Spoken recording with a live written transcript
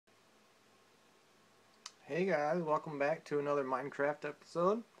Hey guys, welcome back to another Minecraft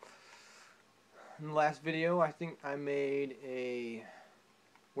episode. In the last video I think I made a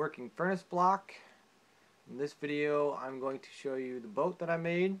working furnace block. In this video I'm going to show you the boat that I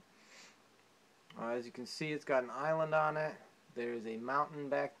made. As you can see, it's got an island on it. There's a mountain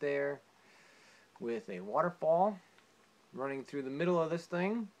back there with a waterfall running through the middle of this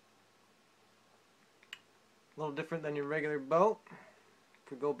thing. A little different than your regular boat.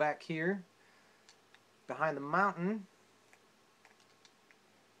 If we go back here behind the mountain,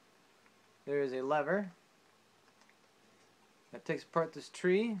 there is a lever that takes apart this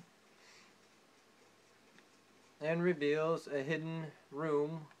tree and reveals a hidden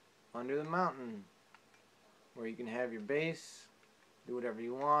room under the mountain where you can have your base, do whatever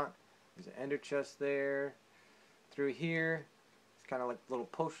you want. There's an ender chest there. Through here, it's kind of like a little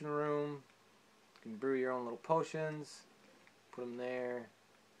potion room. You can brew your own little potions, put them there,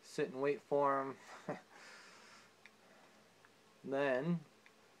 sit and wait for them. Then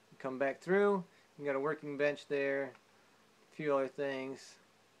you come back through, you got a working bench there, a few other things.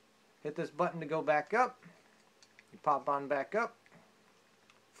 Hit this button to go back up. You pop on back up,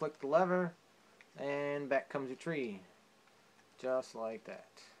 flick the lever, and back comes your tree. Just like that.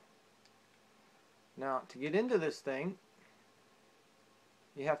 Now to get into this thing,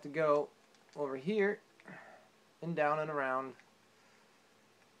 you have to go over here and down and around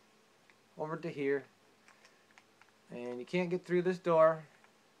over to here. And you can't get through this door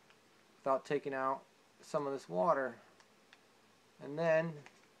without taking out some of this water. And then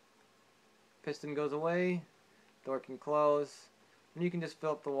piston goes away, door can close, and you can just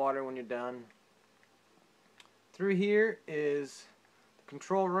fill up the water when you're done. Through here is the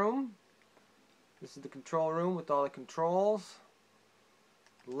control room. This is the control room with all the controls,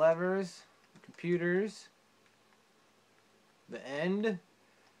 the levers, the computers, the end.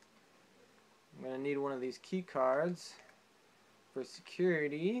 I'm going to need one of these key cards for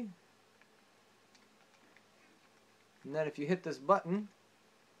security. And then if you hit this button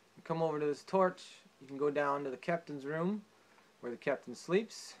and come over to this torch, you can go down to the captain's room where the captain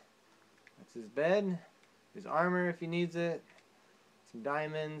sleeps. That's his bed, his armor if he needs it, some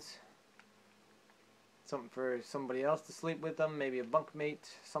diamonds, something for somebody else to sleep with them, maybe a bunkmate,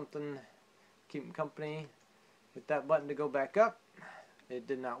 something, keep him company. Hit that button to go back up. It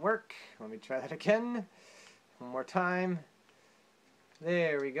did not work. Let me try that again. One more time.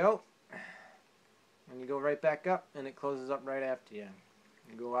 There we go. And you go right back up and it closes up right after you.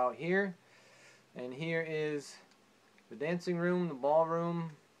 You go out here, and here is the dancing room, the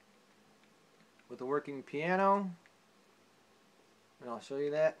ballroom with a working piano. And I'll show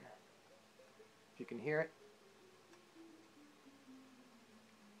you that if you can hear it.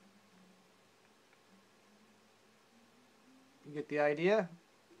 You get the idea.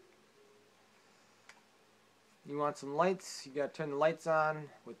 You want some lights, you got to turn the lights on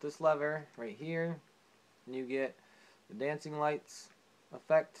with this lever right here, and you get the dancing lights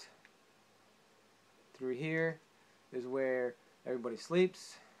effect. Through here is where everybody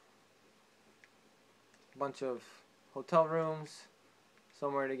sleeps. A bunch of hotel rooms,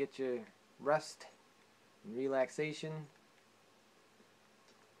 somewhere to get your rest and relaxation.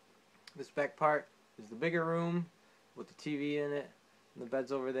 This back part is the bigger room with the TV in it, and the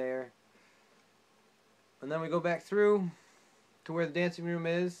bed's over there. And then we go back through to where the dancing room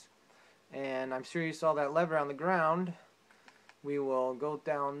is, and I'm sure you saw that lever on the ground. We will go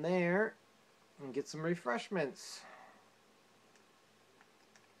down there and get some refreshments.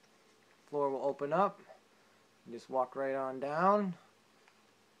 Floor will open up. You just walk right on down.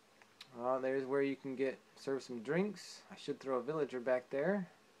 There's where you can serve some drinks. I should throw a villager back there.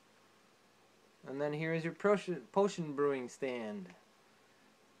 And then here is your potion brewing stand.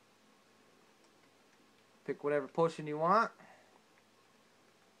 Pick whatever potion you want.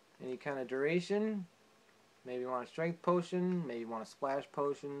 Any kind of duration. Maybe you want a strength potion, maybe you want a splash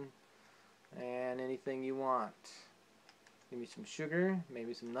potion, and anything you want. Maybe some sugar,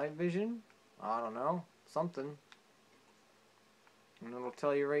 maybe some night vision. I don't know, something. And it'll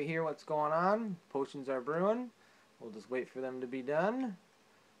tell you right here what's going on. Potions are brewing. We'll just wait for them to be done.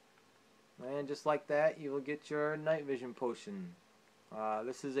 And just like that, you will get your night vision potion.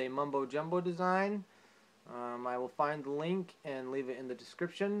 This is a mumbo jumbo design. I will find the link and leave it in the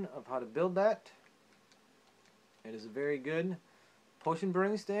description of how to build that. It is a very good potion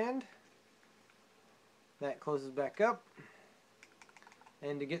brewing stand. That closes back up.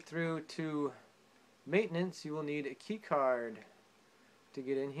 And to get through to maintenance, you will need a key card to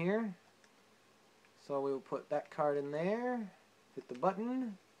get in here. So we will put that card in there, hit the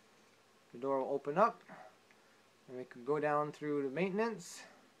button. The door will open up, and we can go down through the maintenance,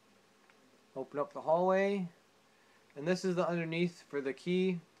 Open up the hallway. And this is the underneath for the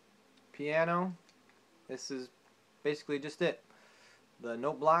key piano. This is basically just it. The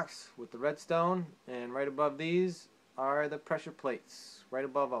note blocks with the redstone, and right above these are the pressure plates, right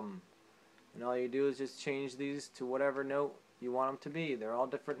above them. And all you do is just change these to whatever note you want them to be. They're all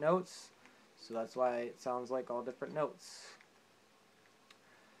different notes, so that's why it sounds like all different notes.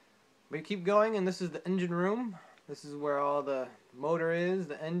 We keep going, and this is the engine room. This is where all the motor is,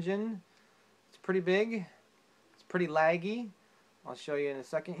 the engine. It's pretty big. It's pretty laggy. I'll show you in a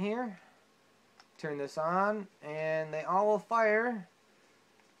second here. Turn this on, and they all will fire,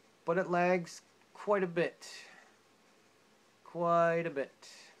 but it lags quite a bit. Quite a bit.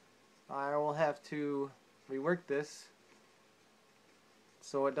 I will have to rework this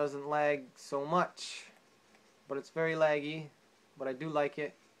so it doesn't lag so much, but it's very laggy, but I do like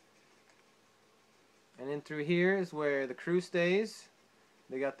it. And in through here is where the crew stays.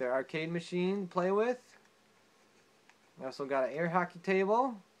 They got their arcade machine to play with. We also got an air hockey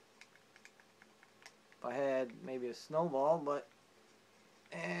table. If I had maybe a snowball, but...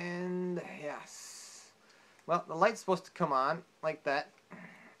 And yes. Well, the light's supposed to come on like that.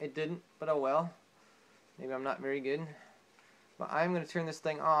 It didn't, but oh well. Maybe I'm not very good. But I'm going to turn this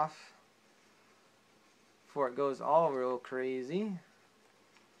thing off before it goes all real crazy.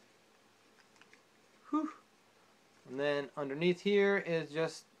 Whew. And then underneath here is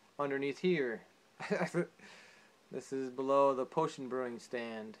just underneath here. This is below the potion brewing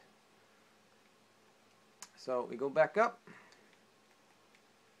stand. So we go back up.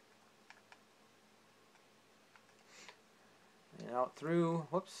 And out through,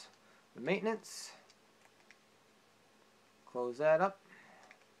 whoops, the maintenance. Close that up.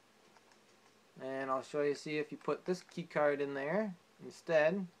 And I'll show you, see if you put this key card in there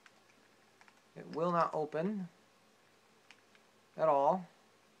instead, it will not open at all.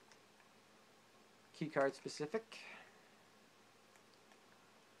 Key card specific.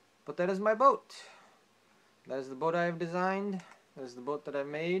 But that is my boat. That is the boat I have designed. That is the boat that I've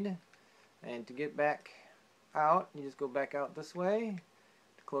made. And to get back out, you just go back out this way.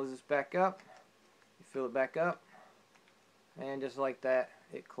 To close this back up, you fill it back up. And just like that,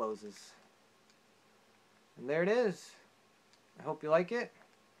 it closes. And there it is. I hope you like it.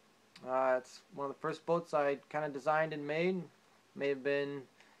 It's one of the first boats I kind of designed and made. May have been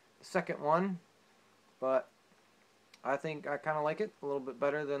the second one, but I think I kind of like it a little bit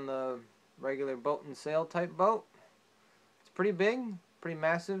better than the regular boat and sail type boat. It's pretty big, pretty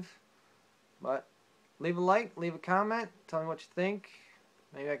massive, but leave a like, leave a comment, tell me what you think.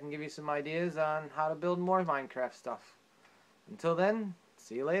 Maybe I can give you some ideas on how to build more Minecraft stuff. Until then,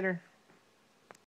 see you later.